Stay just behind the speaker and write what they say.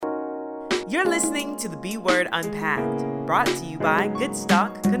You're listening to the B Word Unpacked, brought to you by Good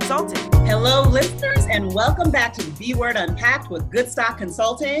Stock Consulting. Hello, listeners, and welcome back to the B Word Unpacked with Good Stock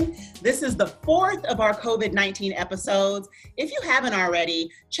Consulting. This is the fourth of our COVID-19 episodes. If you haven't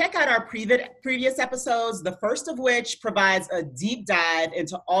already, check out our previous episodes, the first of which provides a deep dive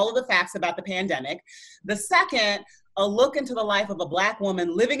into all of the facts about the pandemic. The second, a look into the life of a Black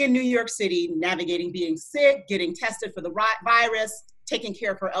woman living in New York City, navigating being sick, getting tested for the virus, taking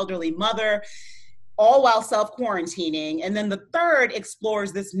care of her elderly mother, all while self-quarantining. And then the third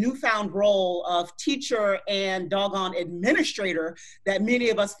explores this newfound role of teacher and doggone administrator that many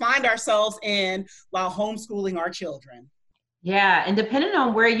of us find ourselves in while homeschooling our children. Yeah, and depending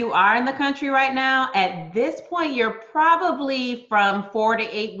on where you are in the country right now, at this point, you're probably from 4 to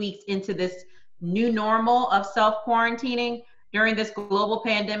 8 weeks into this new normal of self-quarantining during this global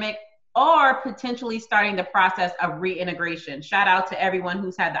pandemic, or potentially starting the process of reintegration. Shout out to everyone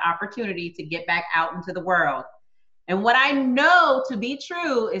who's had the opportunity to get back out into the world. And what I know to be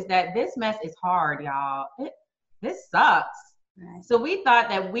true is that this mess is hard, y'all. This sucks. Right. So we thought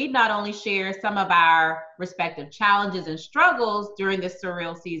that we'd not only share some of our respective challenges and struggles during this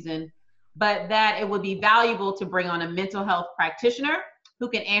surreal season, but that it would be valuable to bring on a mental health practitioner who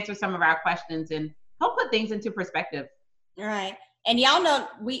can answer some of our questions and help put things into perspective. All right. And y'all know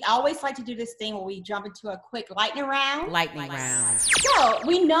we always like to do this thing where we jump into a quick lightning round. So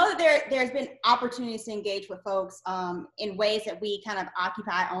we know that there's been opportunities to engage with folks in ways that we kind of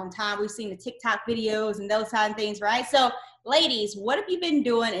occupy our own time. We've seen the TikTok videos and those kind of things, right? So ladies, what have you been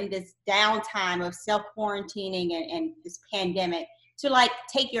doing in this downtime of self-quarantining and this pandemic to like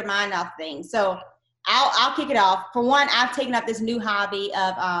take your mind off things? So I'll kick it off. For one, I've taken up this new hobby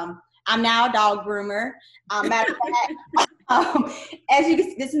of I'm now a dog groomer. Matter of fact, as you can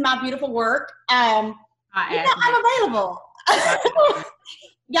see, this is my beautiful work. I'm available.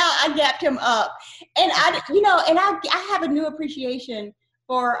 Y'all, I gapped him up, and I have a new appreciation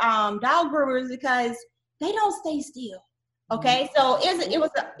for dog groomers because they don't stay still. Okay, so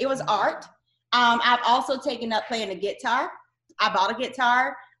it was art. I've also taken up playing the guitar. I bought a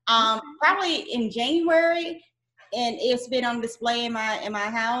guitar probably in January, and it's been on display in my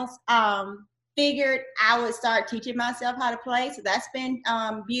house. Figured I would start teaching myself how to play. So that's been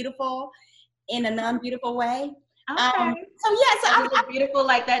beautiful in a non-beautiful way. Okay. So I'm beautiful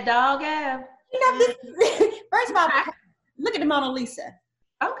like that dog, Ab. First of all, look at the Mona Lisa.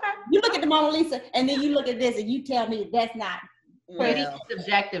 Okay. You look at the Mona Lisa and then you look at this and you tell me that's not. It is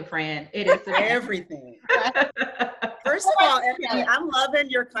subjective, friend. It is subjective. Everything. First of all, Ebony, I'm loving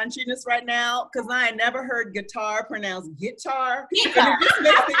your countriness right now because I never heard guitar pronounced guitar. And it just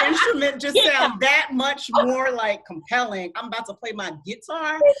makes the instrument just sound that much more like compelling. I'm about to play my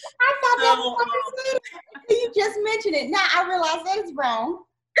guitar. I thought that was you just mentioned it. Now I realize that is wrong.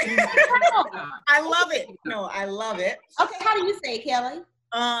 I love it. No, I love it. Okay, how do you say it, Kelly?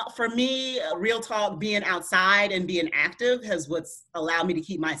 For me, real talk, being outside and being active has what's allowed me to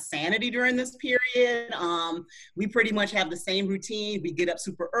keep my sanity during this period. We pretty much have the same routine. We get up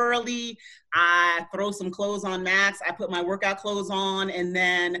super early. I throw some clothes on Max. I put my workout clothes on, and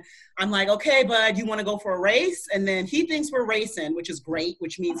then I'm like, okay, bud, you want to go for a race? And then he thinks we're racing, which is great,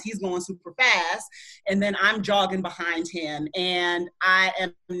 which means he's going super fast. And then I'm jogging behind him. And I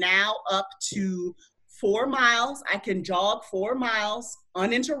am now up to 4 miles. I can jog 4 miles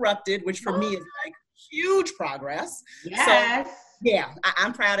uninterrupted, which for me is like huge progress. Yes. So yeah,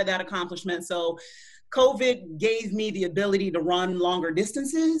 I'm proud of that accomplishment. So COVID gave me the ability to run longer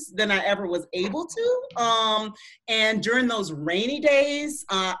distances than I ever was able to. And during those rainy days,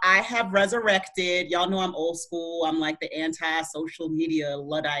 I have resurrected, y'all know I'm old school. I'm like the anti-social media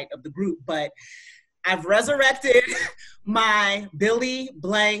Luddite of the group, but I've resurrected my Billy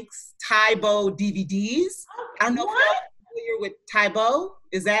Blanks Tybo DVDs. I don't know if you're familiar with Tybo.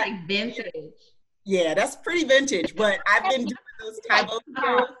 Is that like vintage? Yeah, that's pretty vintage. But I've been doing those Tybo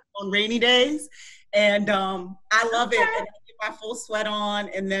shows on rainy days, and I love it. And I get my full sweat on,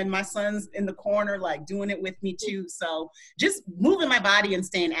 and then my son's in the corner like doing it with me too. So just moving my body and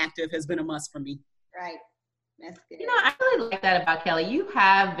staying active has been a must for me. Right. That's good. I really like that about Kelly. You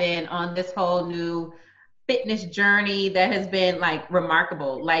have been on this whole new fitness journey that has been like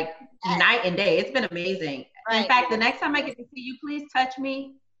remarkable, like night and day. It's been amazing. Right. In fact, the next time I get to see you, please touch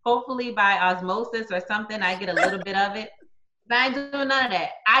me. Hopefully by osmosis or something, I get a little bit of it. But I ain't doing none of that.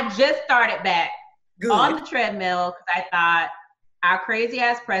 I just started back on the treadmill because I thought our crazy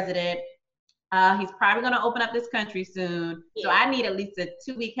ass president, he's probably going to open up this country soon. Yeah. So I need at least a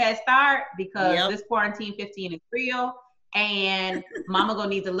 2-week head start because this quarantine 15 is real. And mama going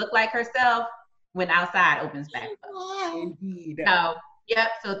to need to look like herself when outside opens back up. Indeed. So Yep.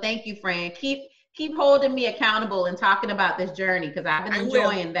 So thank you, Fran. Keep holding me accountable and talking about this journey because I've been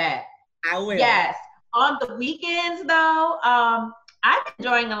enjoying that. I will. Yes. On the weekends, though, I'm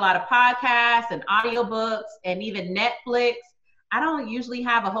enjoying a lot of podcasts and audiobooks and even Netflix. I don't usually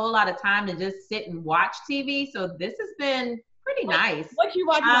have a whole lot of time to just sit and watch TV, so this has been pretty nice. What you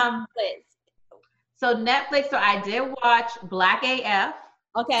watch on Netflix? So Netflix. So I did watch Black AF.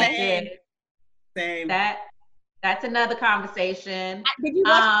 Okay. Same. That's another conversation. Did you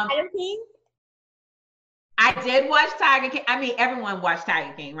watch Tiger King? I did watch Tiger King. I mean, everyone watched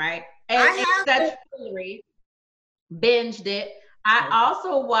Tiger King, right? And it's such foolery. Binged it. I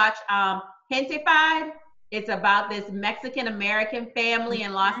also watched Gentified. It's about this Mexican American family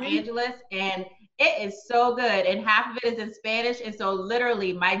in Los Angeles, and it is so good. And half of it is in Spanish, and so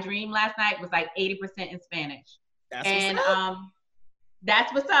literally, my dream last night was like 80% in Spanish.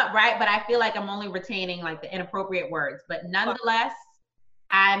 That's what's up, right? But I feel like I'm only retaining like the inappropriate words. But nonetheless,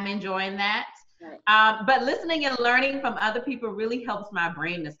 I'm enjoying that. Right. But listening and learning from other people really helps my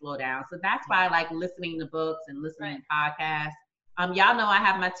brain to slow down. So that's why I like listening to books and listening to podcasts. Y'all know I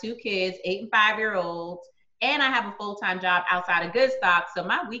have my 2 kids, 8 and 5-year-olds, and I have a full-time job outside of Good Stock. So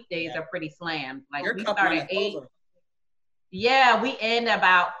my weekdays are pretty slammed. Like we start at 8. Yeah, we end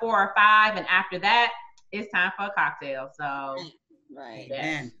about 4 or 5, and after that, it's time for a cocktail. So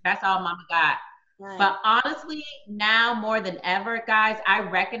that's all Mama got. Right. But honestly, now more than ever, guys, I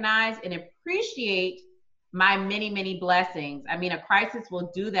recognize and appreciate my many, many blessings. I mean, a crisis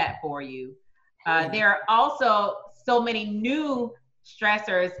will do that for you. There are also so many new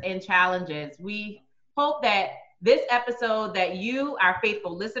stressors and challenges. We hope that this episode, that you, our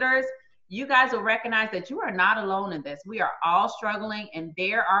faithful listeners, you guys will recognize that you are not alone in this. We are all struggling, and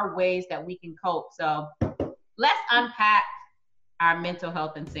there are ways that we can cope. So let's unpack our mental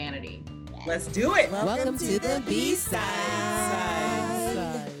health and sanity. Let's do it. Welcome to the B-side.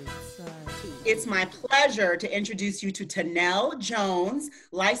 It's my pleasure to introduce you to Tanel Jones,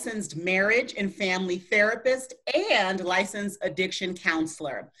 licensed marriage and family therapist and licensed addiction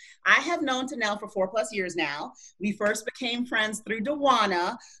counselor. I have known Tanel for 4+ years now. We first became friends through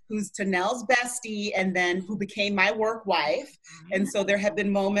Dewana, who's Tanel's bestie, and then who became my work wife. And so there have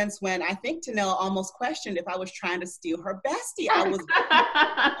been moments when I think Tanel almost questioned if I was trying to steal her bestie. I was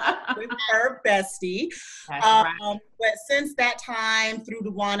with her bestie. But since that time through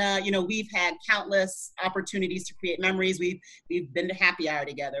Dewana, we've had countless opportunities to create memories. We've been to happy hour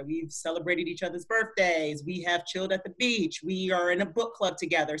together. We've celebrated each other's birthdays. We have chilled at the beach. We are in a book club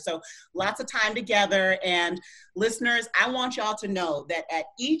together. So lots of time together. And listeners, I want y'all to know that at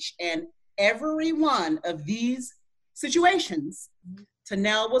each and every one of these situations,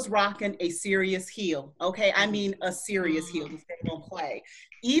 Tanel was rocking a serious heel. Okay, I mean a serious heel. This thing don't play.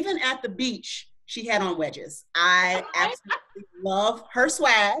 Even at the beach, she had on wedges. I absolutely love her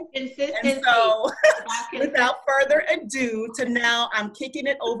swag. Consistency. And so without further ado, Tanel, I'm kicking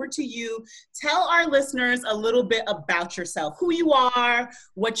it over to you. Tell our listeners a little bit about yourself, who you are,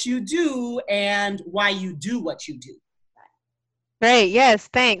 what you do, and why you do what you do. Great. Yes,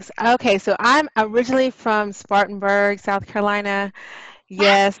 thanks. Okay, so I'm originally from Spartanburg, South Carolina.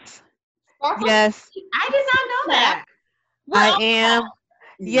 Yes. Yes. I did not know that. I am.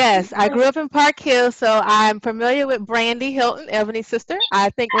 Yes, I grew up in Park Hill, so I'm familiar with Brandy Hilton, Ebony's sister.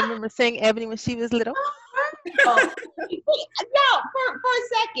 I remember seeing Ebony when she was little. Y'all, for a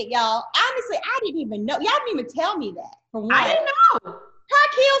second, y'all. Honestly, I didn't even know. Y'all didn't even tell me that. I didn't know.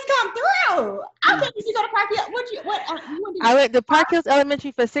 Park Hills come through. I think you go to Park Hill. I went to Park Hills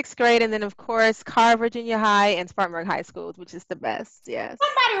Elementary for 6th grade, and then of course Carver Junior High and Spartanburg High Schools, which is the best. Yes.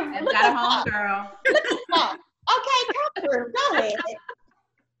 Somebody look got a home girl. Okay, come through. Go ahead.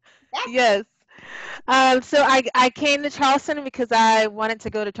 Yes. So I came to Charleston because I wanted to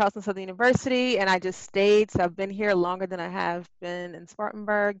go to Charleston Southern University, and I just stayed. So I've been here longer than I have been in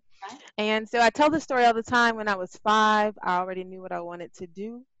Spartanburg. Okay. And so I tell the story all the time. When I was 5, I already knew what I wanted to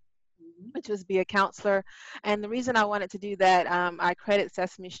do, which was be a counselor. And the reason I wanted to do that, I credit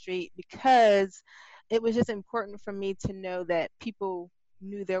Sesame Street because it was just important for me to know that people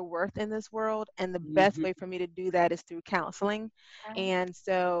knew their worth in this world, and the best way for me to do that is through counseling. And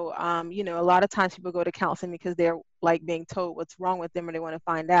so a lot of times people go to counseling because they're like being told what's wrong with them or they want to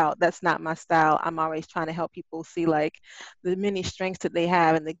find out. That's not my style. I'm always trying to help people see like the many strengths that they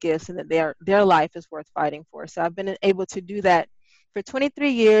have and the gifts, and that their life is worth fighting for. So I've been able to do that for 23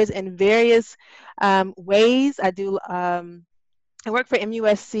 years in various ways. I do I work for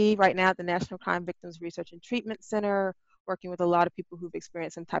MUSC right now at the National Crime Victims Research and Treatment Center, working with a lot of people who've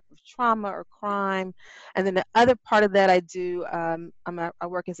experienced some type of trauma or crime. And then the other part of that I do, I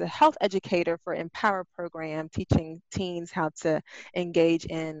work as a health educator for Empower program, teaching teens how to engage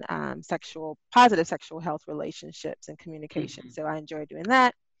in positive sexual health relationships and communication. So I enjoy doing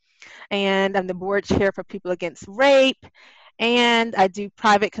that. And I'm the board chair for People Against Rape. And I do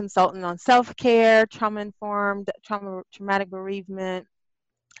private consulting on self-care, trauma-informed, traumatic bereavement.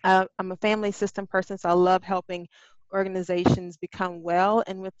 I'm a family system person, so I love helping organizations become well.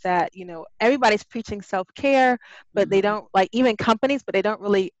 And with that, everybody's preaching self-care, but they don't, like even companies, but they don't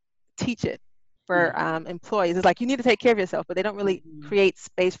really teach it for employees. It's like, you need to take care of yourself, but they don't really create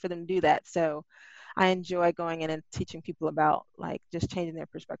space for them to do that. So I enjoy going in and teaching people about like just changing their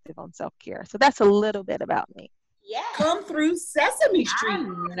perspective on self-care. So that's a little bit about me. Yeah. Come through Sesame Street.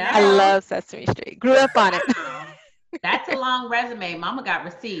 I love Sesame Street. Grew up on it. That's a long resume. Mama got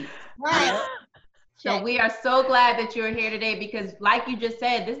receipts. Right. So we are so glad that you're here today because like you just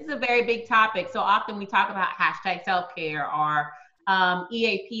said, this is a very big topic. So often we talk about hashtag self-care or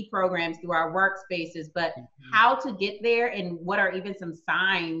EAP programs through our workspaces, but how to get there and what are even some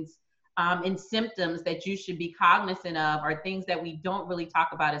signs and symptoms that you should be cognizant of are things that we don't really talk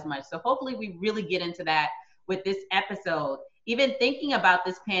about as much. So hopefully we really get into that with this episode. Even thinking about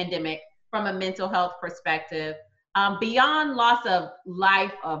this pandemic from a mental health perspective, beyond loss of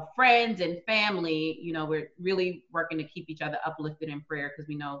life of friends and family, we're really working to keep each other uplifted in prayer because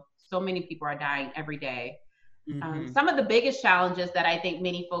we know so many people are dying every day. Some of the biggest challenges that I think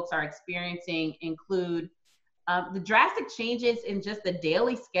many folks are experiencing include the drastic changes in just the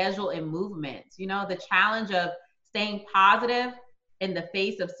daily schedule and movements, the challenge of staying positive in the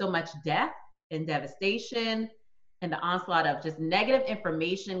face of so much death and devastation and the onslaught of just negative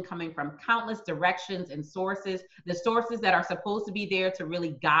information coming from countless directions and sources, the sources that are supposed to be there to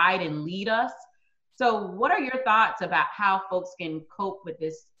really guide and lead us. So what are your thoughts about how folks can cope with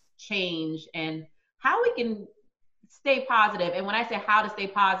this change and how we can stay positive? And when I say how to stay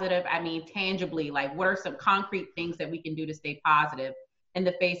positive, I mean tangibly, like what are some concrete things that we can do to stay positive in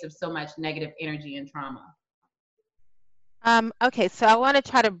the face of so much negative energy and trauma? Okay, so I want to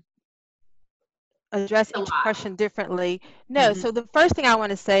try to address each question differently. No, so the first thing I want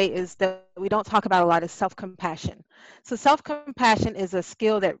to say is that we don't talk about a lot is self-compassion. So self-compassion is a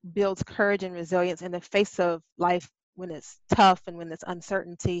skill that builds courage and resilience in the face of life when it's tough and when there's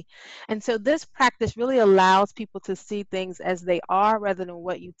uncertainty. And so this practice really allows people to see things as they are rather than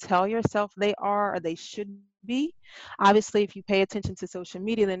what you tell yourself they are or they should be. Obviously, if you pay attention to social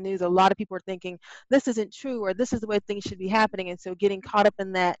media and the news, a lot of people are thinking this isn't true or this is the way things should be happening. And so getting caught up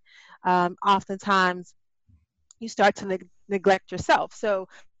in that, oftentimes you start to neglect yourself. So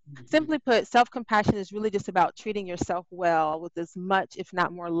simply put, self-compassion is really just about treating yourself well with as much, if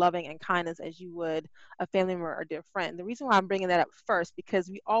not more loving and kindness as you would a family member or dear friend. The reason why I'm bringing that up first, because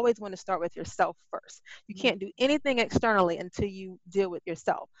we always want to start with yourself first. You can't do anything externally until you deal with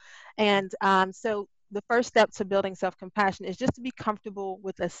yourself. And so the first step to building self-compassion is just to be comfortable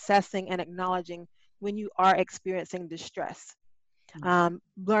with assessing and acknowledging when you are experiencing distress.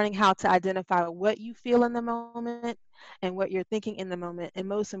 Learning how to identify what you feel in the moment and what you're thinking in the moment, and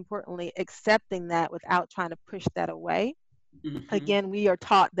most importantly, accepting that without trying to push that away. Again, we are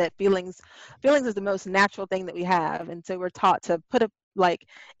taught that feelings is the most natural thing that we have, and so we're taught to put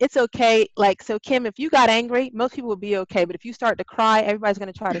it's okay. Like, so Kim, if you got angry, most people will be okay, but if you start to cry, everybody's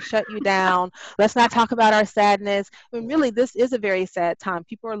going to try to shut you down. Let's not talk about our sadness. When really this is a very sad time.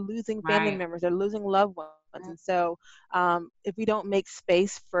 People are losing family members, they're losing loved ones, and so if we don't make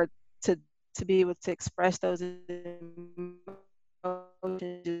space to be able to express those emotions,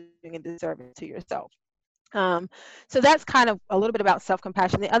 you're doing a disservice to yourself. So that's kind of a little bit about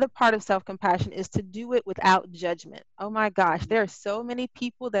self-compassion. The other part of self-compassion is to do it without judgment. Oh my gosh, there are so many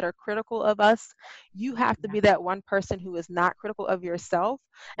people that are critical of us. You have to be that one person who is not critical of yourself,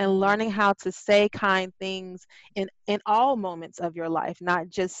 and learning how to say kind things in all moments of your life, not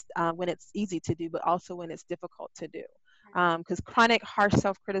just when it's easy to do, but also when it's difficult to do. Because chronic harsh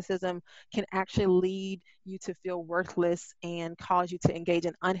self-criticism can actually lead you to feel worthless and cause you to engage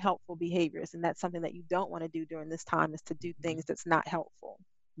in unhelpful behaviors. And that's something that you don't want to do during this time, is to do things that's not helpful.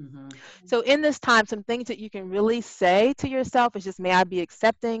 So in this time, some things that you can really say to yourself is just, may I be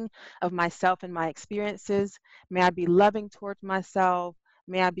accepting of myself and my experiences. May I be loving towards myself.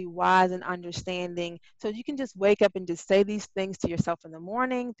 May I be wise and understanding. So you can just wake up and just say these things to yourself in the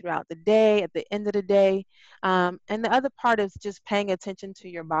morning, throughout the day, at the end of the day. And the other part is just paying attention to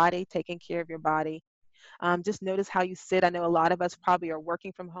your body, taking care of your body. Just notice how you sit. I know a lot of us probably are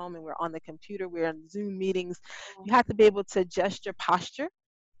working from home and we're on the computer, we're in Zoom meetings. You have to be able to adjust your posture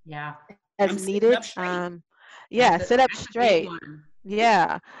as needed. Yeah, sit up That's a big straight. one.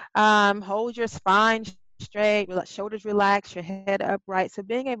 Yeah. Hold your spine straight, shoulders relaxed, your head upright. So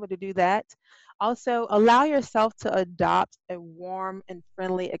being able to do that. Also, allow yourself to adopt a warm and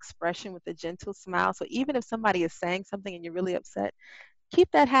friendly expression with a gentle smile. So even if somebody is saying something and you're really upset, keep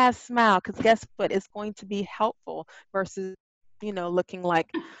that half smile, because guess what? It's going to be helpful versus, looking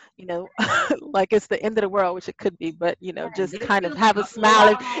like, you know, like it's the end of the world, which it could be, but, just This kind of feels like have a a whole smile.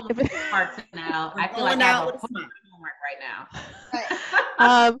 lot of homework now. We're I feel like going I have out a with whole a smile. lot of homework right Right.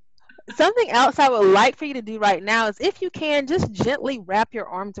 now. Um, Something else I would like for you to do right now is, if you can, just gently wrap your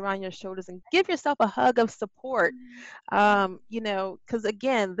arms around your shoulders and give yourself a hug of support. Because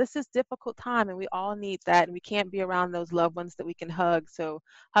again, this is difficult time and we all need that, and we can't be around those loved ones that we can hug. So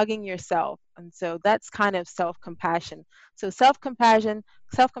hugging yourself. And so that's kind of self-compassion. So self-compassion,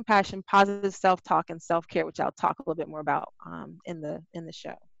 positive self-talk, and self-care, which I'll talk a little bit more about in the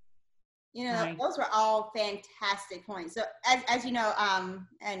show. Nice. Those were all fantastic points. So as you know,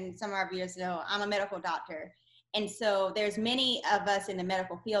 and some of our viewers know, I'm a medical doctor. And so there's many of us in the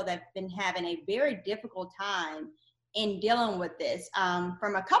medical field that have been having a very difficult time in dealing with this,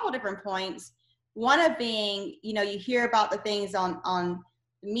 from a couple different points. One of being, you hear about the things on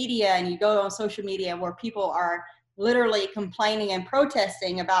the media, and you go on social media where people are literally complaining and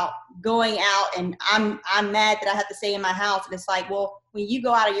protesting about going out, and I'm mad that I have to stay in my house. And it's like, well, when you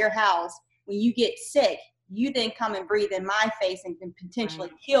go out of your house, when you get sick, you then come and breathe in my face and can potentially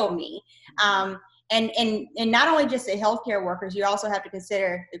kill me. And not only just the healthcare workers, you also have to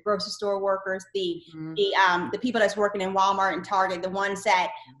consider the grocery store workers, the people that's working in Walmart and Target, the ones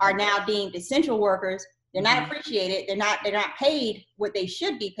that are now deemed essential workers. They're not appreciated. They're not paid what they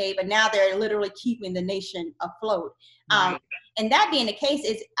should be paid, but now they're literally keeping the nation afloat. And that being the case,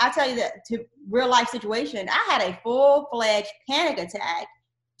 is I tell you that, to real life situation, I had a full-fledged panic attack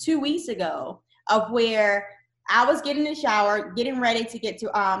 2 weeks ago, of where I was getting in the shower, getting ready to get to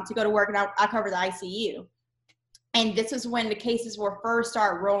go to work, and I cover the ICU. And this is when the cases were first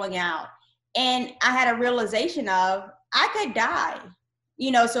start rolling out. And I had a realization of, I could die.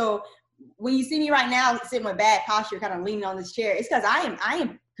 So when you see me right now sitting with bad posture, kind of leaning on this chair, it's because I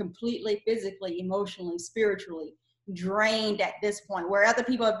am completely physically, emotionally, spiritually drained at this point, where other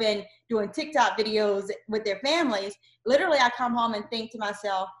people have been doing TikTok videos with their families. Literally, I come home and think to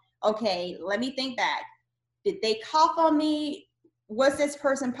myself, okay, let me think back. Did they cough on me? Was this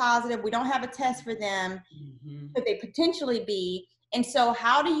person positive? We don't have a test for them. Could they potentially be? And so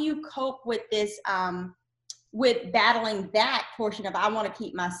how do you cope with this, with battling that portion of, I want to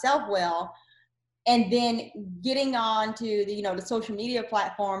keep myself well, and then getting on to the social media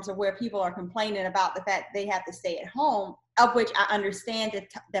platforms, of where people are complaining about the fact they have to stay at home, of which I understand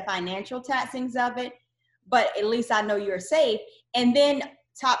the financial taxings of it, but at least I know you're safe. And then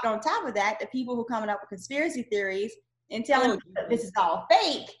topped on top of that, the people who are coming up with conspiracy theories and telling me that this is all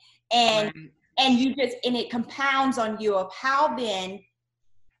fake, and it compounds on you of, how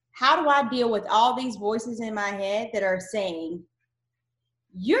do I deal with all these voices in my head that are saying,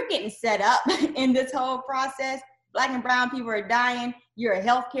 you're getting set up in this whole process. Black and brown people are dying. You're a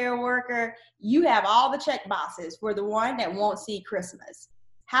healthcare worker. You have all the check boxes for the one that won't see Christmas.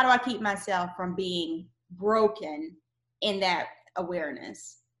 How do I keep myself from being broken in that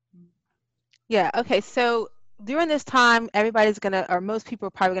awareness? Yeah. Okay. So during this time, most people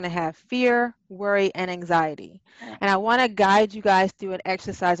are probably gonna have fear, worry, and anxiety. And I want to guide you guys through an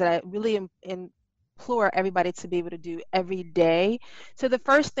exercise that I really implore everybody to be able to do every day. So the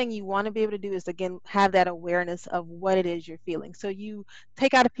first thing you want to be able to do is, again, have that awareness of what it is you're feeling. So you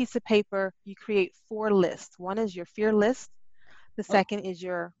take out a piece of paper, you create 4 lists. One is your fear list. The second is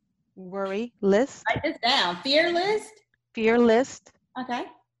your worry list. Write this down. Fear list. Fear list. Okay.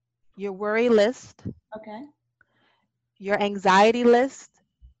 Your worry list. Okay. Your anxiety list,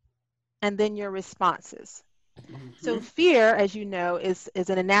 and then your responses. So fear, as you know, is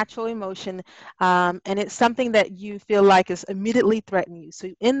a natural emotion, and it's something that you feel like is immediately threatening you.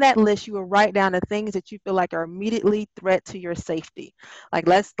 So in that list, you will write down the things that you feel like are immediately threat to your safety. Like,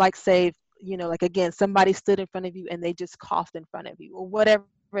 let's say, like, again, somebody stood in front of you and they just coughed in front of you, or whatever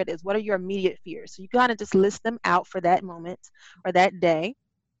it is. What are your immediate fears? So you kind of just list them out for that moment or that day.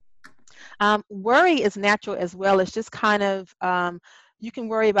 Worry is natural as well. It's just kind of, you can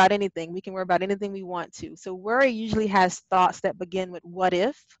worry about anything. We can worry about anything we want to. So worry usually has thoughts that begin with what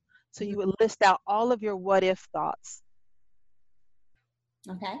if. So you would list out all of your what if thoughts.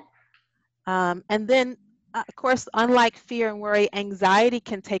 Okay. And then, of course, unlike fear and worry, anxiety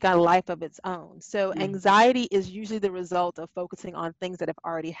can take on a life of its own. So anxiety is usually the result of focusing on things that have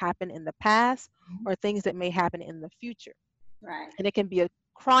already happened in the past, or things that may happen in the future. Right. And it can be a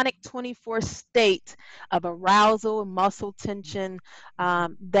chronic 24 state of arousal, muscle tension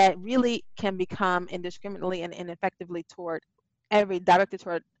that really can become indiscriminately and ineffectively directed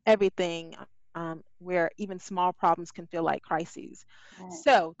toward everything, where even small problems can feel like crises. Right.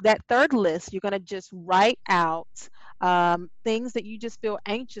 So that third list, you're going to just write out things that you just feel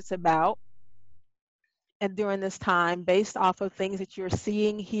anxious about and during this time based off of things that you're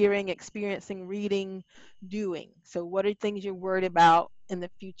seeing, hearing, experiencing, reading, doing. So what are things you're worried about in the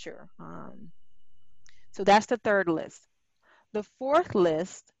future? So that's the third list. The fourth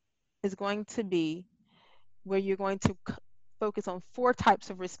list is going to be where you're going to focus on 4 types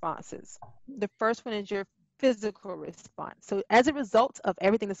of responses. The first one is your physical response. So as a result of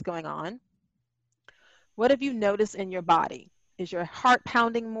everything that's going on, what have you noticed in your body? Is your heart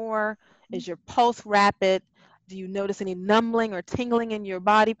pounding more? Is your pulse rapid? Do you notice any numbing or tingling in your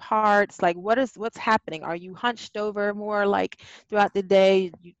body parts? Like what's happening? Are you hunched over more like throughout the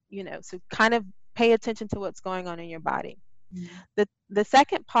day? So kind of pay attention to what's going on in your body. The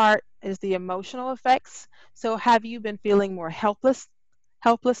second part is the emotional effects. So have you been feeling more helplessness,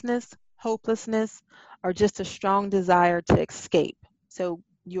 hopelessness, or just a strong desire to escape? So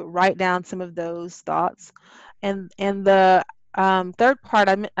you write down some of those thoughts. And the third part,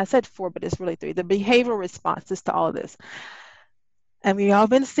 I said 4, but it's really 3. The behavioral responses to all of this. And we've all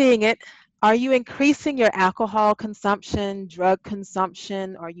been seeing it. Are you increasing your alcohol consumption, drug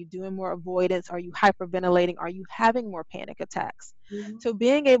consumption? Are you doing more avoidance? Are you hyperventilating? Are you having more panic attacks? So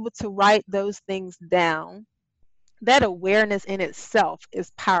being able to write those things down, that awareness in itself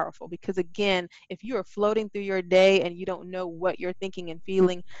is powerful, because again, if you are floating through your day and you don't know what you're thinking and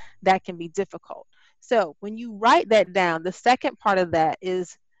feeling, that can be difficult. So when you write that down, the second part of that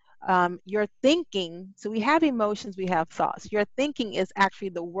is your thinking. So we have emotions, we have thoughts. Your thinking is actually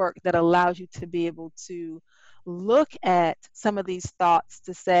the work that allows you to be able to look at some of these thoughts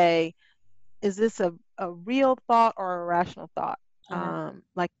to say, is this a real thought or a rational thought?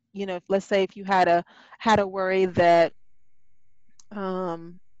 Like, let's say if you had a worry that,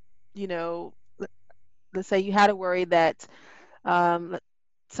 you know, let's say you had a worry that um,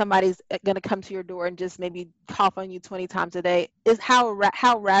 somebody's going to come to your door and just maybe cough on you 20 times a day. Is how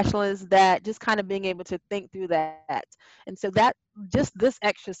rational is that? Just kind of being able to think through that. And so that just this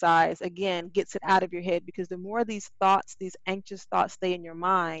exercise again gets it out of your head, because the more these anxious thoughts stay in your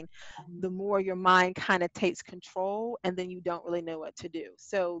mind, the more your mind kind of takes control, and then you don't really know what to do.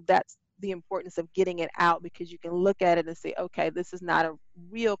 So that's the importance of getting it out, because you can look at it and say, okay, this is not a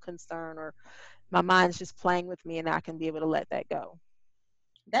real concern, or my mind's just playing with me, and I can be able to let that go.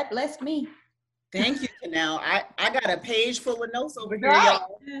 That blessed me. Thank you, Canal. I got a page full of notes over here,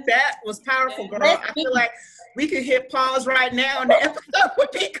 y'all. That was powerful, girl. I feel like we could hit pause right now and the episode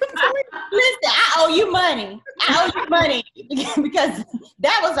would be complete. Listen, I owe you money. Because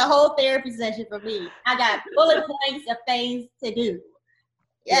that was a whole therapy session for me. I got bullet points of things to do.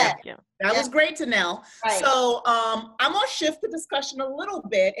 Yeah. That was great to know. Right. So I'm going to shift the discussion a little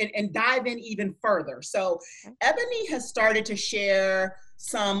bit and dive in even further. So Ebony has started to share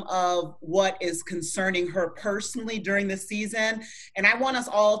some of what is concerning her personally during the season. And I want us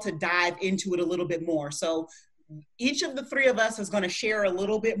all to dive into it a little bit more. So each of the 3 of us is going to share a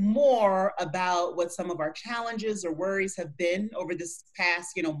little bit more about what some of our challenges or worries have been over this past,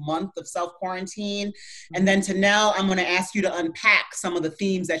 month of self-quarantine. And then Tanel, I'm going to ask you to unpack some of the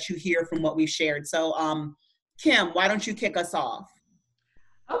themes that you hear from what we've shared. So Kim, why don't you kick us off?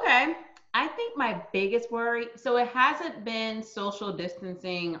 Okay. I think my biggest worry, so it hasn't been social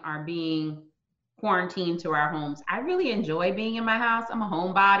distancing or being quarantined to our homes. I really enjoy being in my house. I'm a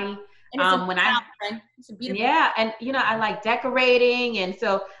homebody. It's a beautiful. Yeah, and I like decorating, and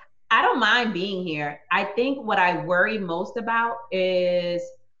so I don't mind being here. I think what I worry most about is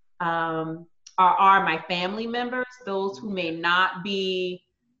are my family members, those who may not be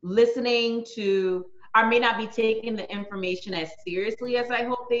listening to, or may not be taking the information as seriously as I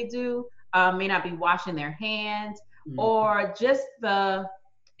hope they do, may not be washing their hands, or just the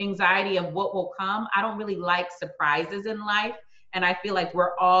anxiety of what will come. I don't really like surprises in life. And I feel like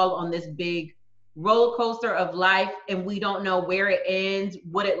we're all on this big roller coaster of life, and we don't know where it ends,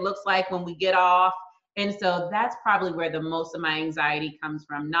 what it looks like when we get off. And so that's probably where the most of my anxiety comes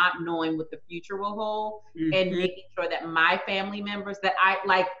from, not knowing what the future will hold, and making sure that my family members, that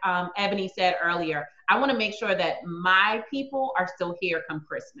like Ebony said earlier, I want to make sure that my people are still here come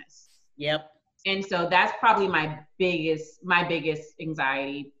Christmas. Yep. And so that's probably my biggest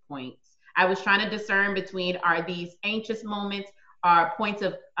anxiety points. I was trying to discern between, are these anxious moments are points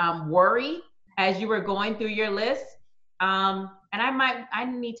of worry as you were going through your list, And I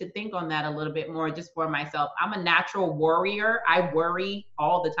need to think on that a little bit more just for myself. I'm a natural worrier. I worry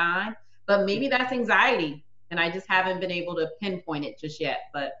all the time, but maybe that's anxiety and I just haven't been able to pinpoint it just yet.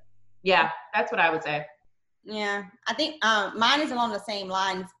 But yeah, that's what I would say. Yeah, I think mine is along the same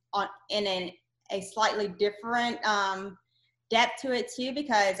lines in a slightly different depth to it too,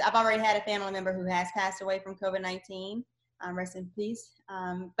 because I've already had a family member who has passed away from COVID-19. Rest in peace.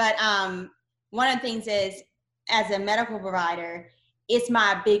 But one of the things is, as a medical provider, it's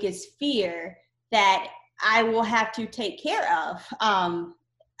my biggest fear that I will have to take care of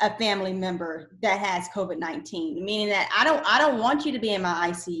a family member that has COVID-19, meaning that I don't want you to be in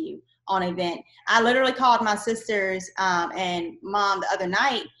my ICU on event. I literally called my sisters and mom the other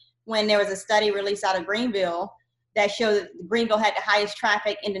night when there was a study released out of Greenville that showed that Greenville had the highest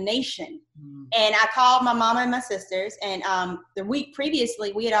traffic in the nation. And I called my mama and my sisters, and the week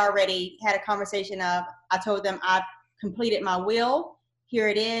previously, we had already had a conversation of, I told them I've completed my will. Here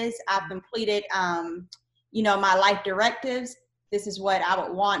it is. I've completed, my life directives. This is what I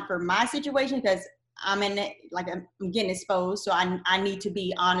would want for my situation, because I'm in it, like I'm getting exposed. So I need to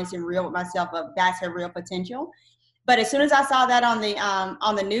be honest and real with myself of that's her real potential. But as soon as I saw that on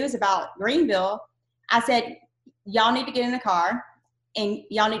the news about Greenville, I said, y'all need to get in the car and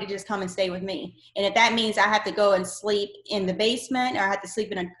y'all need to just come and stay with me. And if that means I have to go and sleep in the basement or I have to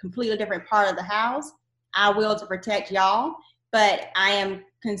sleep in a completely different part of the house, I will, to protect y'all. But I am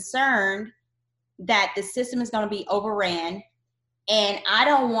concerned that the system is going to be overran. And I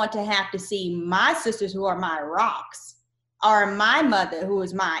don't want to have to see my sisters, who are my rocks, or my mother, who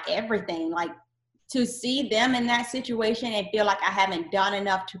is my everything, like, to see them in that situation and feel like I haven't done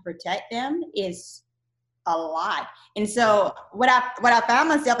enough to protect them is a lot. And so what I found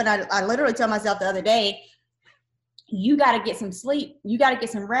myself, and I literally told myself the other day, you got to get some sleep. You got to get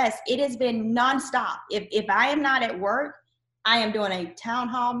some rest. It has been nonstop. If I am not at work, I am doing a town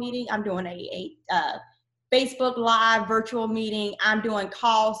hall meeting. I'm doing a Facebook Live virtual meeting. I'm doing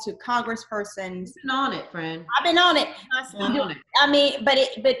calls to congresspersons. You've been on it, friend. I've been on it. I mean,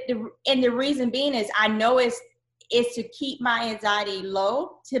 the reason being is I know it's to keep my anxiety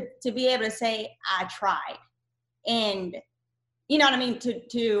low, to be able to say I tried, and you know what I mean, to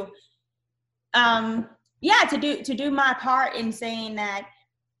do my part in saying that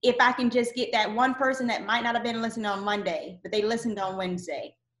if I can just get that one person that might not have been listening on Monday, but they listened on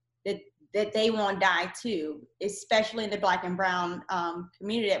Wednesday, that they won't die too, especially in the Black and Brown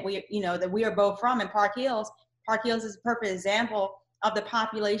community that we are both from in Park Hills. Park Hills is a perfect example of the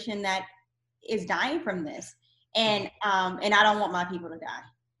population that is dying from this. And I don't want my people to die.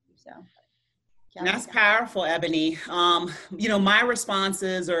 So that's powerful, Ebony. My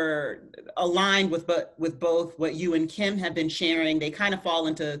responses are aligned with both what you and Kim have been sharing. They kind of fall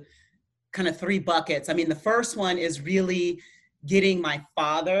into kind of three buckets. I mean, the first one is really getting my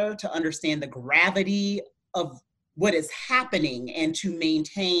father to understand the gravity of what is happening and to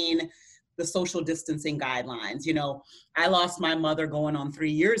maintain the social distancing guidelines. I lost my mother going on 3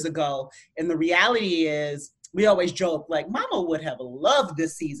 years ago. And the reality is, we always joke, like, Mama would have loved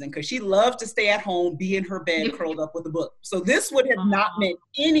this season because she loved to stay at home, be in her bed, curled up with a book. So this would have not meant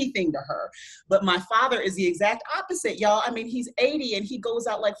anything to her. But my father is the exact opposite, y'all. I mean, he's 80 and he goes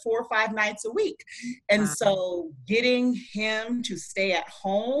out like 4 or 5 nights a week. And so getting him to stay at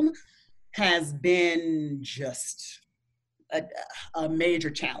home has been just a major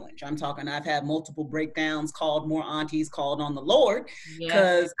challenge. I'm talking, I've had multiple breakdowns, called more aunties, called on the Lord,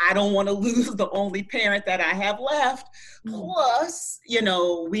 because I don't want to lose the only parent that I have left. Plus,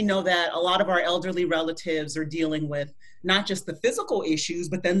 we know that a lot of our elderly relatives are dealing with not just the physical issues,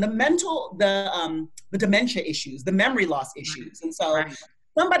 but then the mental, the dementia issues, the memory loss issues. And so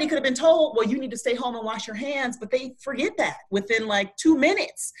somebody could have been told, well, you need to stay home and wash your hands, but they forget that within like 2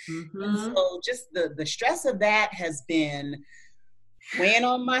 minutes. And so just the stress of that has been weighing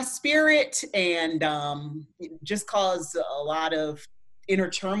on my spirit, and just caused a lot of inner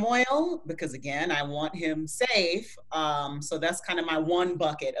turmoil, because again, I want him safe. So that's kind of my one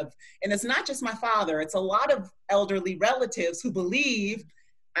bucket of, and it's not just my father, it's a lot of elderly relatives who believe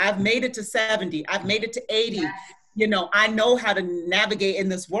I've made it to 70, I've made it to 80. I know how to navigate in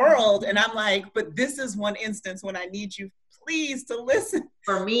this world. And I'm like, but this is one instance when I need you, please, to listen.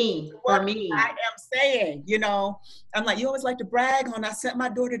 For me. I am saying, I'm like, you always like to brag on, I sent my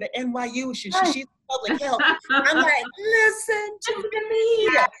daughter to NYU. She's in public health. I'm like, listen to me.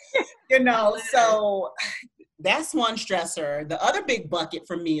 So that's one stressor. The other big bucket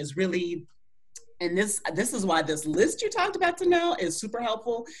for me is really, and this is why this list you talked about to now is super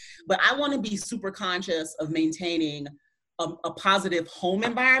helpful, but I want to be super conscious of maintaining a positive home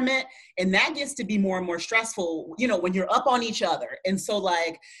environment. And that gets to be more and more stressful, you know, when you're up on each other. And so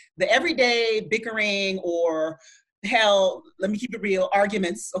like the everyday bickering, or hell, let me keep it real,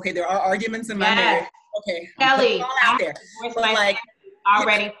 arguments. Okay, there are arguments in my marriage. Okay, Kelly, out there. But like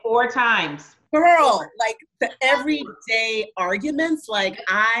already 4 times. Girl, like the everyday arguments, like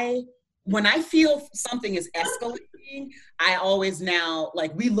when I feel something is escalating, I always now,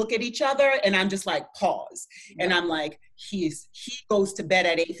 like, we look at each other and I'm just like, pause. And I'm like, he goes to bed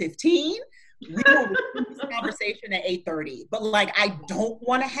at 8:15. We will resume this conversation at 8:30. But like, I don't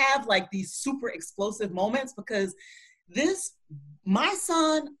want to have like these super explosive moments, because my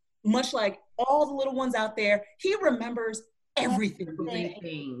son, much like all the little ones out there, he remembers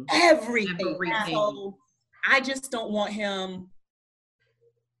everything. So I just don't want him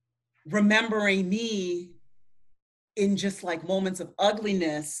remembering me in just like moments of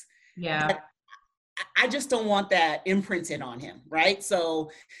ugliness. Yeah. I just don't want that imprinted on him, right?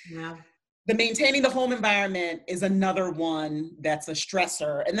 So the maintaining the home environment is another one that's a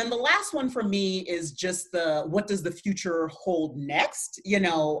stressor. And then the last one for me is just what does the future hold next? You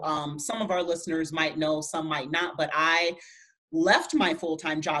know, some of our listeners might know, some might not, but I left my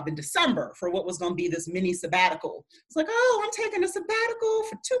full-time job in December for what was going to be this mini sabbatical. It's like, oh, I'm taking a sabbatical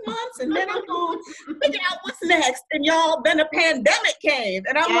for 2 months and then I'm going to figure out what's next. And y'all, then a pandemic came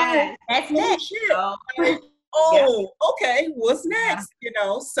and I'm like, that's next. Shit. Okay, what's next? You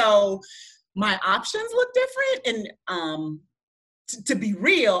know, so my options look different. And to be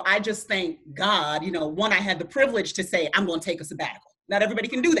real, I just thank God, you know, one, I had the privilege to say, I'm going to take a sabbatical. Not everybody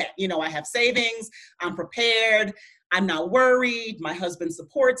can do that. You know, I have savings, I'm prepared, I'm not worried, my husband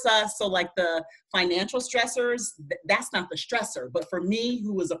supports us. So like the financial stressors, that's not the stressor. But for me,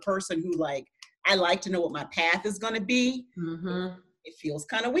 who is a person who like, I like to know what my path is going to be, it feels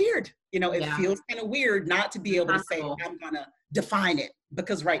kind of weird. You know, it feels kind of weird not to be able to say, I'm going to define it,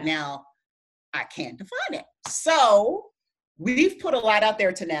 because right now I can't define it. So we've put a lot out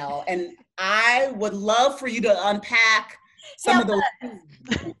there, Tanel, and I would love for you to unpack some of those.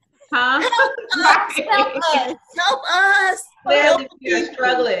 Help us. Clearly, we are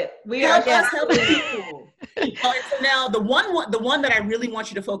struggling. We are helping people. So now the one that I really want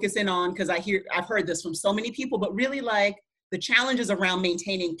you to focus in on, because I've heard this from so many people, but really like the challenges around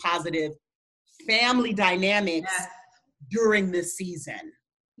maintaining positive family dynamics during this season.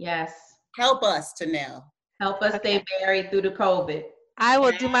 Yes. Help us, Tanel. Help us stay married through the COVID. I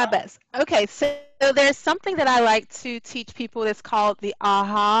will do my best. Okay, so there's something that I like to teach people that's called the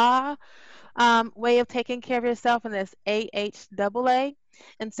AHA way of taking care of yourself, and that's AHAA.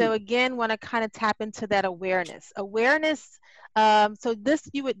 And so again, want to kind of tap into that awareness. So this,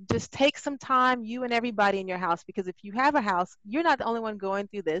 you would just take some time, you and everybody in your house, because if you have a house, you're not the only one going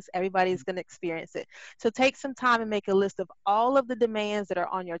through this. Everybody's going to experience it. So take some time and make a list of all of the demands that are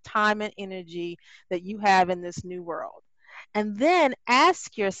on your time and energy that you have in this new world. And then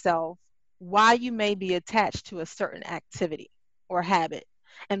ask yourself why you may be attached to a certain activity or habit.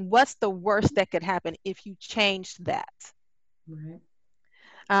 And what's the worst that could happen if you changed that? Right.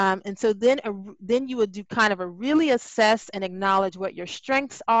 And so then you would do kind of a really assess and acknowledge what your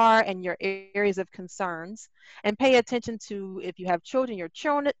strengths are and your areas of concerns, and pay attention to, if you have children, your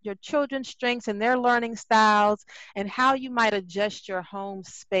children's strengths and their learning styles, and how you might adjust your home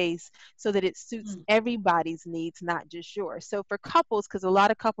space so that it suits everybody's needs, not just yours. So for couples, because a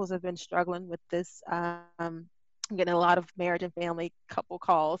lot of couples have been struggling with this, I'm getting a lot of marriage and family couple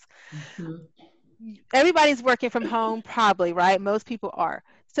calls. Everybody's working from home, probably, right? Most people are.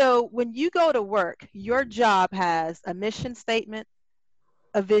 So when you go to work, your job has a mission statement,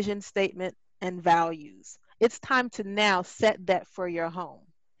 a vision statement, and values. It's time to now set that for your home.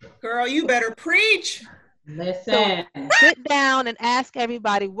 Girl, you better preach. Listen. So sit down and ask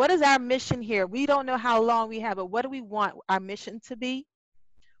everybody, what is our mission here? We don't know how long we have, but what do we want our mission to be?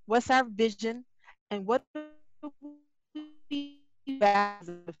 What's our vision? And what do we value as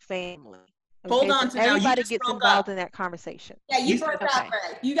a family? Okay, hold on, so to everybody gets involved in that conversation. Yeah, you broke out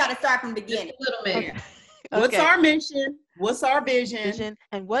first. You got to start from the beginning. Just a little bit. Okay. What's our mission? What's our vision?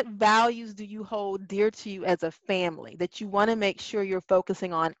 And what values do you hold dear to you as a family that you want to make sure you're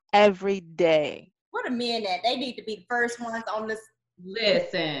focusing on every day? What a minute. They need to be the first ones on this.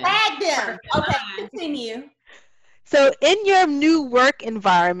 Listen. Tag them. Okay, continue. So in your new work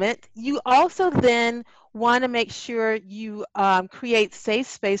environment, you also then want to make sure you create safe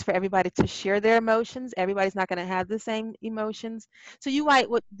space for everybody to share their emotions. Everybody's not going to have the same emotions. So you might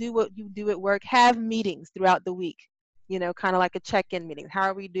do what you do at work, have meetings throughout the week. kind of like a check-in meeting. How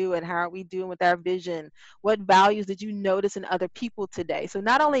are we doing? How are we doing with our vision? What values did you notice in other people today? So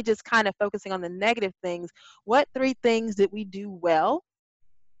not only just kind of focusing on the negative things, what 3 things did we do well?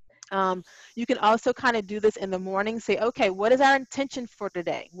 You can also kind of do this in the morning. Say, okay, what is our intention for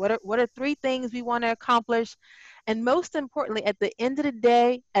today? What are 3 things we want to accomplish? And most importantly, at the end of the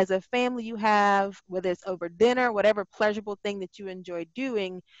day, as a family, you have, whether it's over dinner, whatever pleasurable thing that you enjoy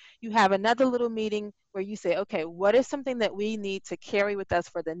doing, you have another little meeting where you say, okay, what is something that we need to carry with us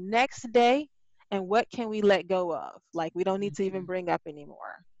for the next day? And what can we let go of? Like, we don't need to even bring up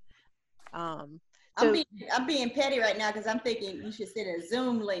anymore. I'm being petty right now because I'm thinking you should send a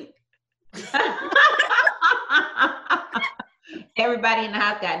Zoom link. Everybody in the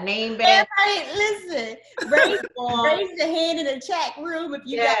house got name badge. Everybody, listen, raise your hand in the chat room if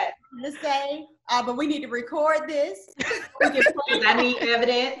you got something to say. But we need to record this. I need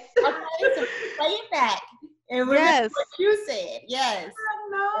evidence. Okay, so play it back. And remember what you said. Yes. I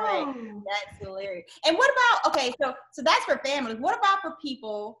know. Right. That's hilarious. And what about, okay, so that's for families. What about for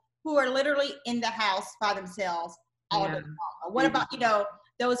people who are literally in the house by themselves all day long? What about,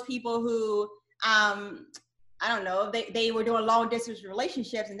 those people who, I don't know, they were doing long distance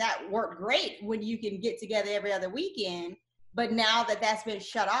relationships and that worked great when you can get together every other weekend. But now that that's been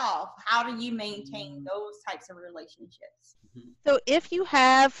shut off, how do you maintain those types of relationships? So if you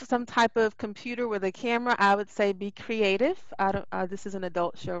have some type of computer with a camera, I would say be creative. This is an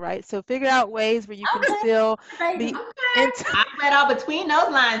adult show, right? So figure out ways where you can still be I read all between those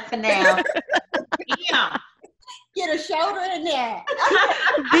lines for now. Get a shoulder in there.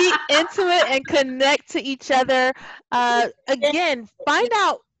 Be intimate and connect to each other. Again, find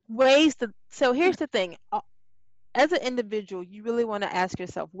out ways to. So here's the thing. As an individual, you really want to ask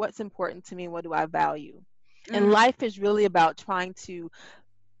yourself, what's important to me? What do I value? And life is really about trying to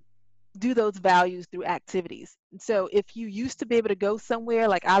do those values through activities. So if you used to be able to go somewhere,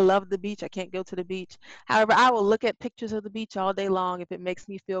 like I love the beach, I can't go to the beach. However, I will look at pictures of the beach all day long if it makes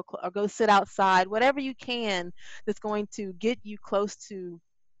me feel, or go sit outside, whatever you can that's going to get you close to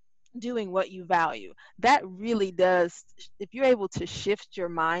doing what you value. That really does, if you're able to shift your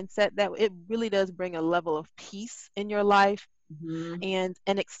mindset, that it really does bring a level of peace in your life and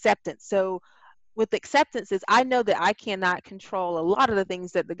acceptance. So with acceptance is, I know that I cannot control a lot of the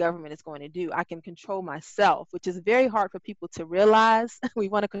things that the government is going to do. I can control myself, which is very hard for people to realize. We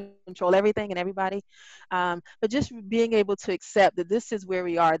want to control everything and everybody. But just being able to accept that this is where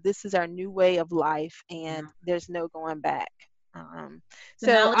we are, this is our new way of life, and there's no going back. Go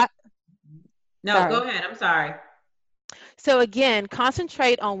ahead. I'm sorry. So again,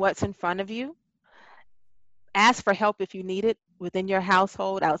 concentrate on what's in front of you. Ask for help if you need it within your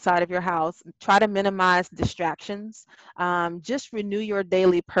household, outside of your house. Try to minimize distractions. Just renew your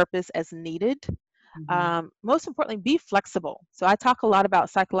daily purpose as needed. Most importantly, be flexible. So I talk a lot about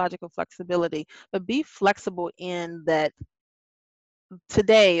psychological flexibility, but be flexible in that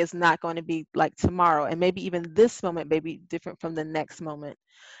today is not going to be like tomorrow, and maybe even this moment may be different from the next moment.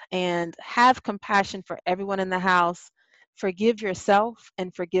 And have compassion for everyone in the house. Forgive yourself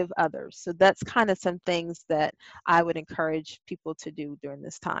and forgive others. So that's kind of some things that I would encourage people to do during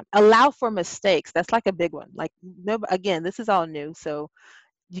this time. Allow for mistakes. That's like a big one. Like, no, again, this is all new, so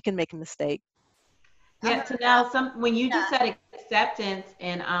you can make a mistake. Yeah, so now when you just said acceptance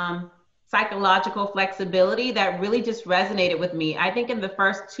and psychological flexibility, that really just resonated with me. I think in the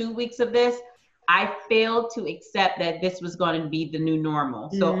first 2 weeks of this, I failed to accept that this was going to be the new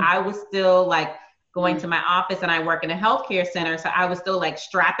normal. So I was still like going to my office, and I work in a healthcare center. So I was still like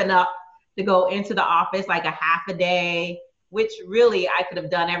strapping up to go into the office like a half a day, which really I could have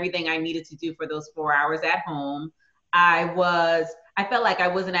done everything I needed to do for those 4 hours at home. I felt like I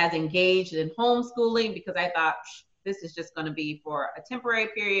wasn't as engaged in homeschooling because I thought this is just going to be for a temporary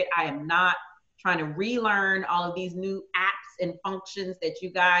period. I am not trying to relearn all of these new apps and functions that you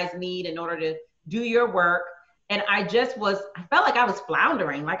guys need in order to do your work. And I felt like I was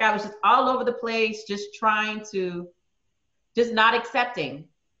floundering. Like I was just all over the place, just trying to, just not accepting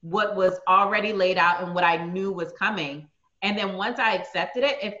what was already laid out and what I knew was coming. And then once I accepted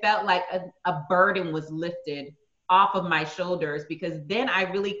it, it felt like a burden was lifted off of my shoulders, because then I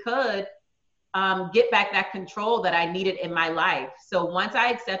really could get back that control that I needed in my life. So once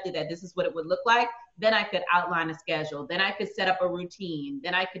I accepted that this is what it would look like, then I could outline a schedule. Then I could set up a routine.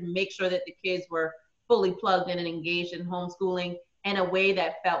 Then I could make sure that the kids were fully plugged in and engaged in homeschooling in a way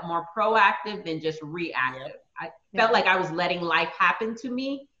that felt more proactive than just reactive. I felt like I was letting life happen to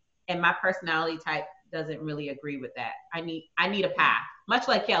me, and my personality type doesn't really agree with that. I need a path. Much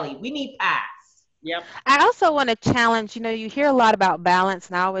like Kelly, we need paths. Yep. I also want to challenge, you hear a lot about balance,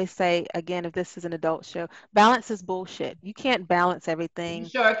 and I always say, again, if this is an adult show, balance is bullshit. You can't balance You everything.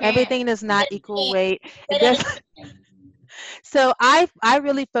 sure can. Everything does not equal Say weight. It that does. again. So I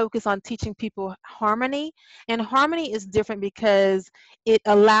really focus on teaching people harmony, and harmony is different because it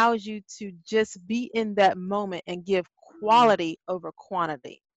allows you to just be in that moment and give quality over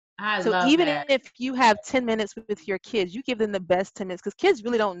quantity. I So love even that. if you have 10 minutes with your kids, you give them the best 10 minutes because kids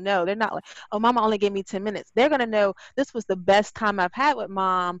really don't know. They're not like, oh, mama only gave me 10 minutes. They're going to know this was the best time I've had with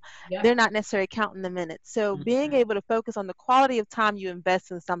mom. Yep. They're not necessarily counting the minutes. So being able to focus on the quality of time you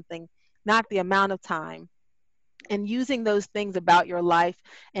invest in something, not the amount of time, and using those things about your life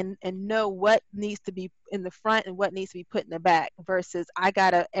and know what needs to be in the front and what needs to be put in the back versus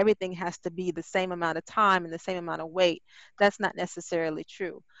everything has to be the same amount of time and the same amount of weight. That's not necessarily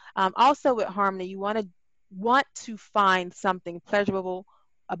true. Also with harmony, you want to find something pleasurable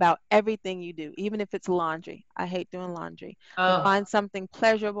about everything you do, even if it's laundry. I hate doing laundry, but Oh. find something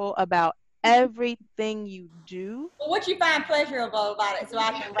pleasurable about everything you do. Well, what you find pleasurable about it, so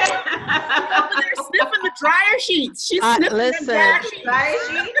I can write it. Over there sniffing the dryer sheets. She's sniffing the dryer Listen, sheets.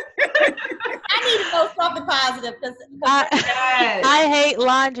 Right? I need to know something positive because Yes. I hate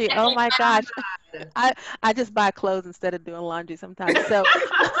laundry. I Oh hate my gosh. I just buy clothes instead of doing laundry sometimes. So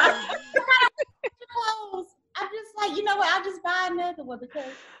clothes. I'm just like, you know what? I'll just buy another one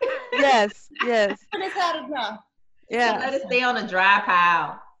because yes, it's had enough. So yeah, let it stay on a dry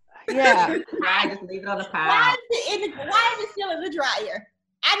pile. yeah, Right? Just leave it on the Why pile. why is it still in the dryer?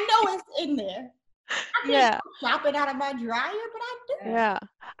 I know it's in there. I can't yeah, drop it out of my dryer, but I do. yeah.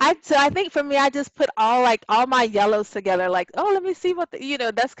 I think for me, I just put all my yellows together. Like, oh, let me see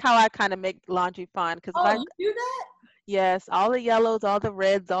that's how I kind of make laundry fun. Because Oh, you do that? yes, all the yellows, all the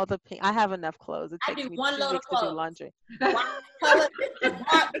reds, all the pink. I have enough clothes. It I takes do me one two load of weeks to do clothes. laundry. White color,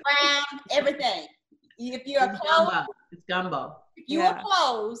 dark brown, everything. If you're a It's clothes, gumbo. It's gumbo. if you're Yeah.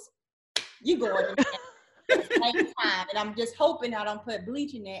 clothes, you go in there at the same time. And I'm just hoping I don't put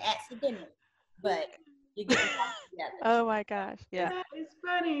bleach in there accidentally. But you get them all together. Oh my gosh. Yeah. That is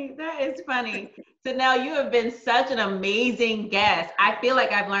funny. That is funny. So now you have been such an amazing guest. I feel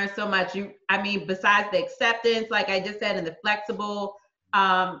like I've learned so much. Besides the acceptance, like I just said, and the flexible,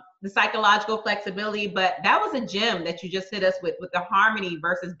 the psychological flexibility, but that was a gem that you just hit us with the harmony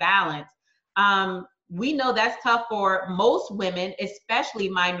versus balance. We know that's tough for most women, especially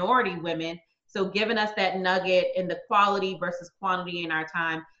minority women. So giving us that nugget in the quality versus quantity in our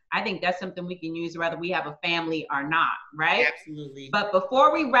time, I think that's something we can use whether we have a family or not, right? Absolutely. But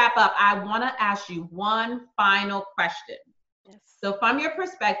before we wrap up, I want to ask you one final question. Yes. So from your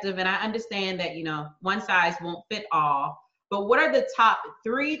perspective, and I understand that, one size won't fit all, but what are the top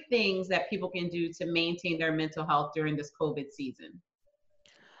 3 things that people can do to maintain their mental health during this COVID season?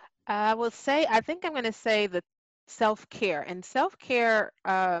 I think I'm going to say the self-care, and self-care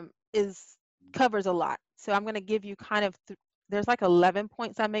is covers a lot. So I'm going to give you there's like 11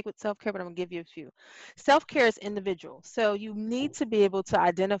 points I make with self-care, but I'm going to give you a few. Self-care is individual. So you need to be able to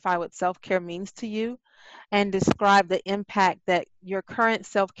identify what self-care means to you and describe the impact that your current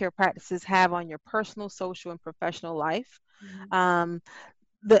self-care practices have on your personal, social, and professional life. Um,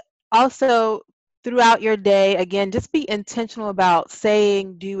 the Also, throughout your day, again, just be intentional about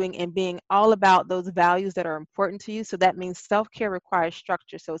saying, doing, and being all about those values that are important to you. So that means self-care requires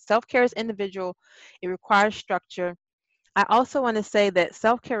structure. So self-care is individual, it requires structure. I also want to say that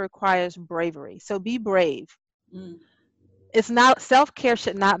self-care requires bravery. So be brave. Mm. It's not Self-care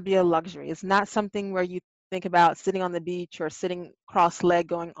should not be a luxury. It's not something where you think about sitting on the beach or sitting cross-legged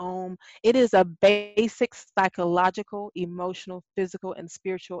going home. It is a basic psychological, emotional, physical, and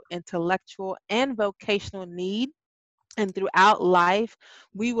spiritual, intellectual, and vocational need. And throughout life,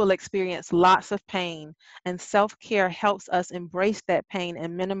 we will experience lots of pain, and self-care helps us embrace that pain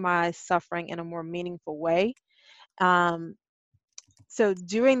and minimize suffering in a more meaningful way. Um, so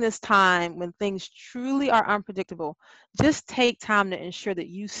during this time when things truly are unpredictable, just take time to ensure that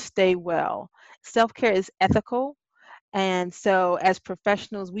you stay well. Self-care is ethical. And so as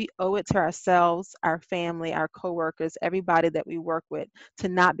professionals, we owe it to ourselves, our family, our coworkers, everybody that we work with to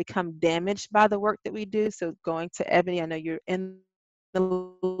not become damaged by the work that we do. So going to Ebony, I know you're in the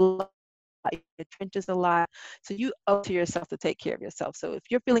trenches a lot. So you owe it to yourself to take care of yourself. So if you're feeling tired,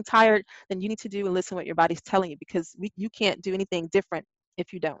 then you need to do and listen to what your body's telling you because you can't do anything different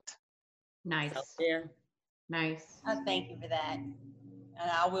if you don't. Nice. Self-care. Nice. Thank you for that. And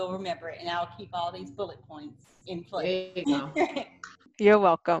I will remember it, and I'll keep all these bullet points in place. There you go. You're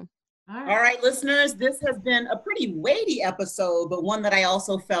welcome. All right, listeners, this has been a pretty weighty episode, but one that I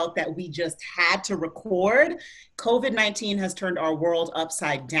also felt that we just had to record. COVID-19 has turned our world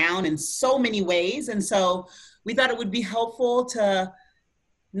upside down in so many ways. And so we thought it would be helpful to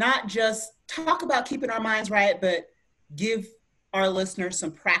not just talk about keeping our minds right, but give our listeners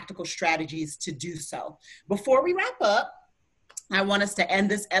some practical strategies to do so. Before we wrap up, I want us to end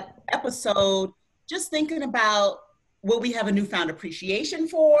this episode just thinking about what we have a newfound appreciation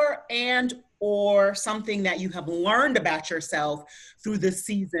for and or something that you have learned about yourself through this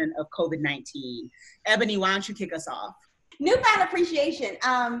season of COVID-19. Ebony, why don't you kick us off? Newfound appreciation.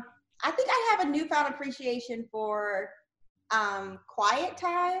 I think I have a newfound appreciation for quiet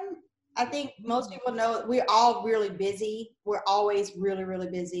time. I think most people know we're all really busy. We're always really, really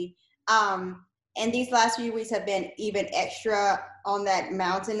busy. And these last few weeks have been even extra on that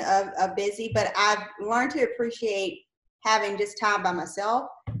mountain of busy, but I've learned to appreciate having just time by myself.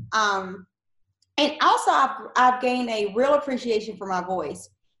 And also I've gained a real appreciation for my voice,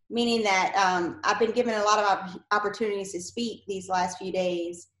 meaning that I've been given a lot of opportunities to speak these last few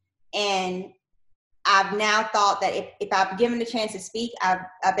days. And I've now thought that if I'm given the chance to speak, I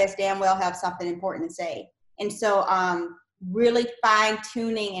best damn well have something important to say. And so really fine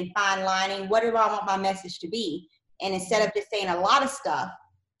tuning and fine lining, what do I want my message to be? And instead of just saying a lot of stuff,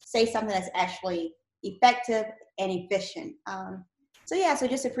 say something that's actually effective and efficient. So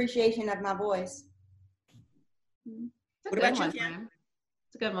just appreciation of my voice. What about you, Kim?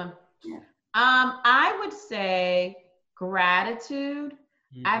 It's a good one. Yeah. I would say gratitude.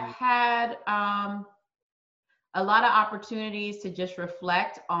 Mm-hmm. I've had a lot of opportunities to just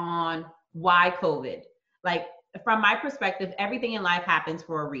reflect on why COVID. Like, from my perspective, everything in life happens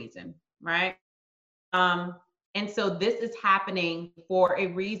for a reason, right? And so this is happening for a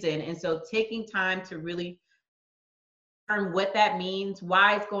reason. And so taking time to really learn what that means,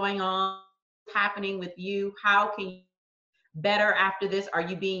 why it's going on, what's happening with you, how can you better after this? Are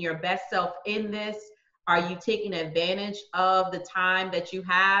you being your best self in this? Are you taking advantage of the time that you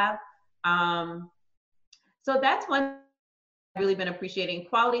have? So that's one I've really been appreciating,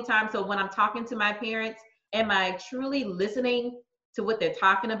 quality time. So when I'm talking to my parents, am I truly listening to what they're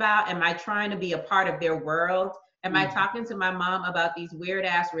talking about? Am I trying to be a part of their world? Am I talking to my mom about these weird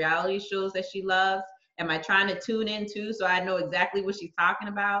ass reality shows that she loves? Am I trying to tune into so I know exactly what she's talking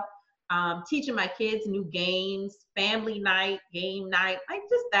about? Teaching my kids new games, family night, game night, like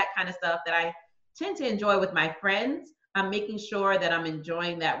just that kind of stuff that I tend to enjoy with my friends. I'm making sure that I'm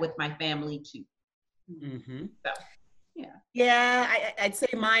enjoying that with my family too. Mm-hmm. So. Yeah, I'd say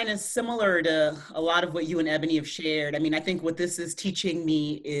mine is similar to a lot of what you and Ebony have shared. I mean, I think what this is teaching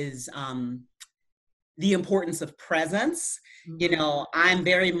me is the importance of presence. Mm-hmm. You know, I'm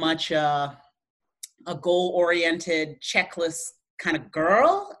very much a goal-oriented checklist kind of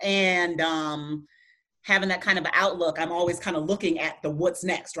girl, and having that kind of outlook, I'm always kind of looking at the what's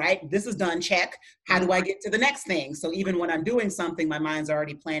next, right? This is done, check. How do I get to the next thing? So even when I'm doing something, my mind's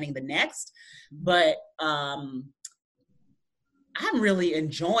already planning the next. But I'm really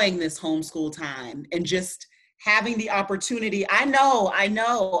enjoying this homeschool time and just having the opportunity. I know,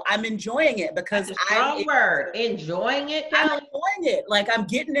 I'm enjoying it because I'm enjoying it. I'm enjoying it. Like I'm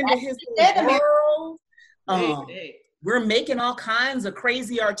getting into his world. We're making all kinds of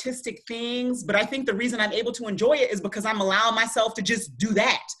crazy artistic things, but I think the reason I'm able to enjoy it is because I'm allowing myself to just do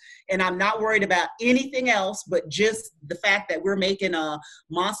that. And I'm not worried about anything else, but just the fact that we're making a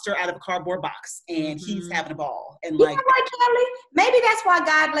monster out of a cardboard box and he's having a ball. And like, Kelly, maybe that's why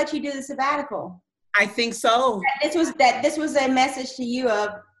God let you do the sabbatical. I think so. This was a message to you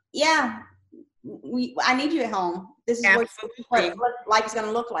of, I need you at home. This is what life is going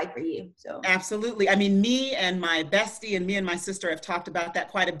to look like for you. So absolutely. I mean, me and my bestie and me and my sister have talked about that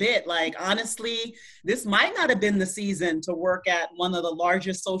quite a bit. Like, honestly, this might not have been the season to work at one of the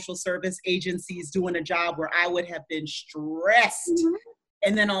largest social service agencies doing a job where I would have been stressed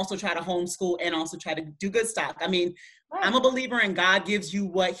and then also try to homeschool and also try to do good stock. I mean, I'm a believer in God gives you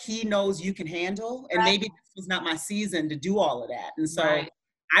what he knows you can handle. And maybe this was not my season to do all of that. And so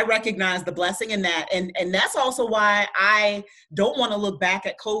I recognize the blessing in that. And that's also why I don't want to look back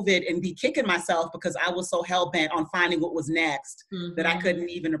at COVID and be kicking myself because I was so hell-bent on finding what was next that I couldn't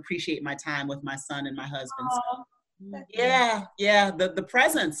even appreciate my time with my son and my husband. So, the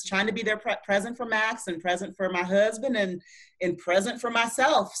presence, trying to be there present for Max and present for my husband and present for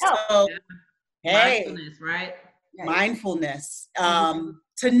myself. So, hey. Mindfulness, right? Mindfulness.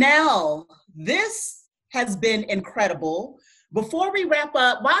 Tanel, this has been incredible. Before we wrap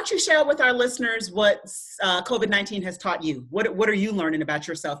up, why don't you share with our listeners what COVID-19 has taught you? What are you learning about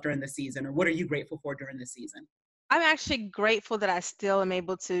yourself during the season, or what are you grateful for during the season? I'm actually grateful that I still am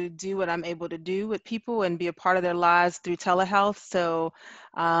able to do what I'm able to do with people and be a part of their lives through telehealth. So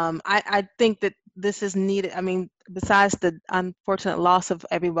I think that this is needed. I mean, besides the unfortunate loss of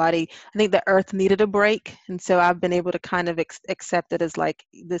everybody, I think the earth needed a break. And so I've been able to kind of accept it as like,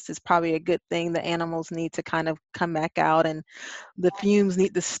 this is probably a good thing. The animals need to kind of come back out and the fumes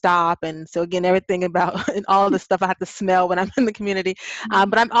need to stop. And so again, everything about and all the stuff I have to smell when I'm in the community.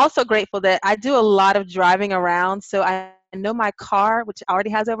 But I'm also grateful that I do a lot of driving around. So I know my car, which already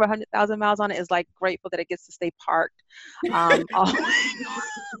has over 100,000 miles on it, is like grateful that it gets to stay parked all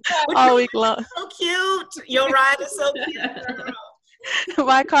week long. So cute. Your ride is so cute.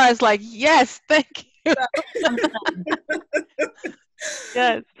 My car is like, yes, thank you.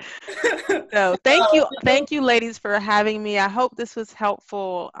 Yes. So thank you, ladies, for having me. I hope this was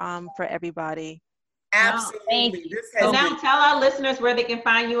helpful for everybody. Absolutely. So now tell our listeners where they can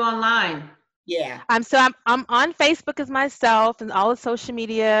find you online. Yeah. So I'm on Facebook as myself and all the social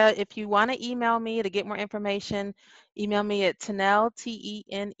media. If you want to email me to get more information, email me at Tenelle,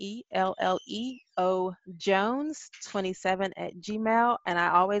 TENELLEO Jones27@gmail. And I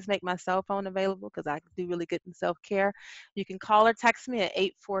always make my cell phone available because I do really good in self-care. You can call or text me at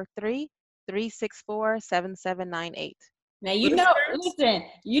 843-364-7798. Now, listen,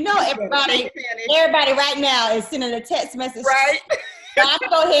 everybody right now is sending a text message. Right. So I'm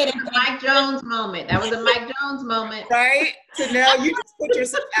gonna go ahead and Mike Jones moment. That was a Mike Jones moment. Right. So now you just put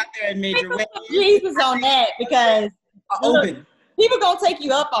yourself out there and made your way. Jesus on that, because open. People gonna take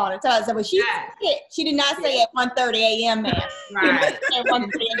you up on it. So, but she did not say at 1:30 a.m. ma'am. Right.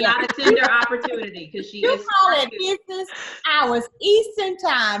 Not a tender opportunity because she is call it business hours, Eastern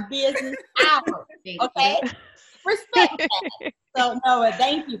time, business hours. Okay. Respect that. So Noah,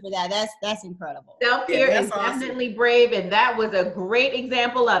 thank you for that. That's incredible. Self-care is definitely brave, and that was a great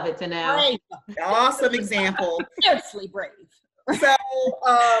example of it, Tenelle. Awesome example. Seriously brave. So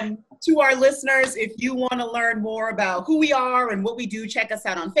to our listeners, if you want to learn more about who we are and what we do, check us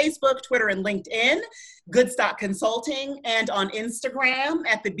out on Facebook, Twitter, and LinkedIn, Good Stock Consulting, and on Instagram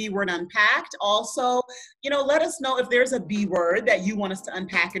at the B Word Unpacked. Also, let us know if there's a B word that you want us to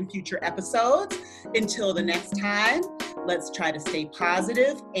unpack in future episodes. Until the next time, let's try to stay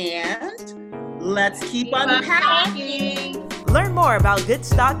positive and let's keep unpacking. Learn more about Good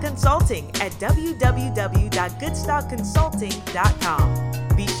Stock Consulting at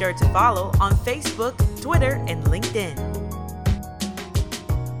www.goodstockconsulting.com. Be sure to follow on Facebook, Twitter, and LinkedIn.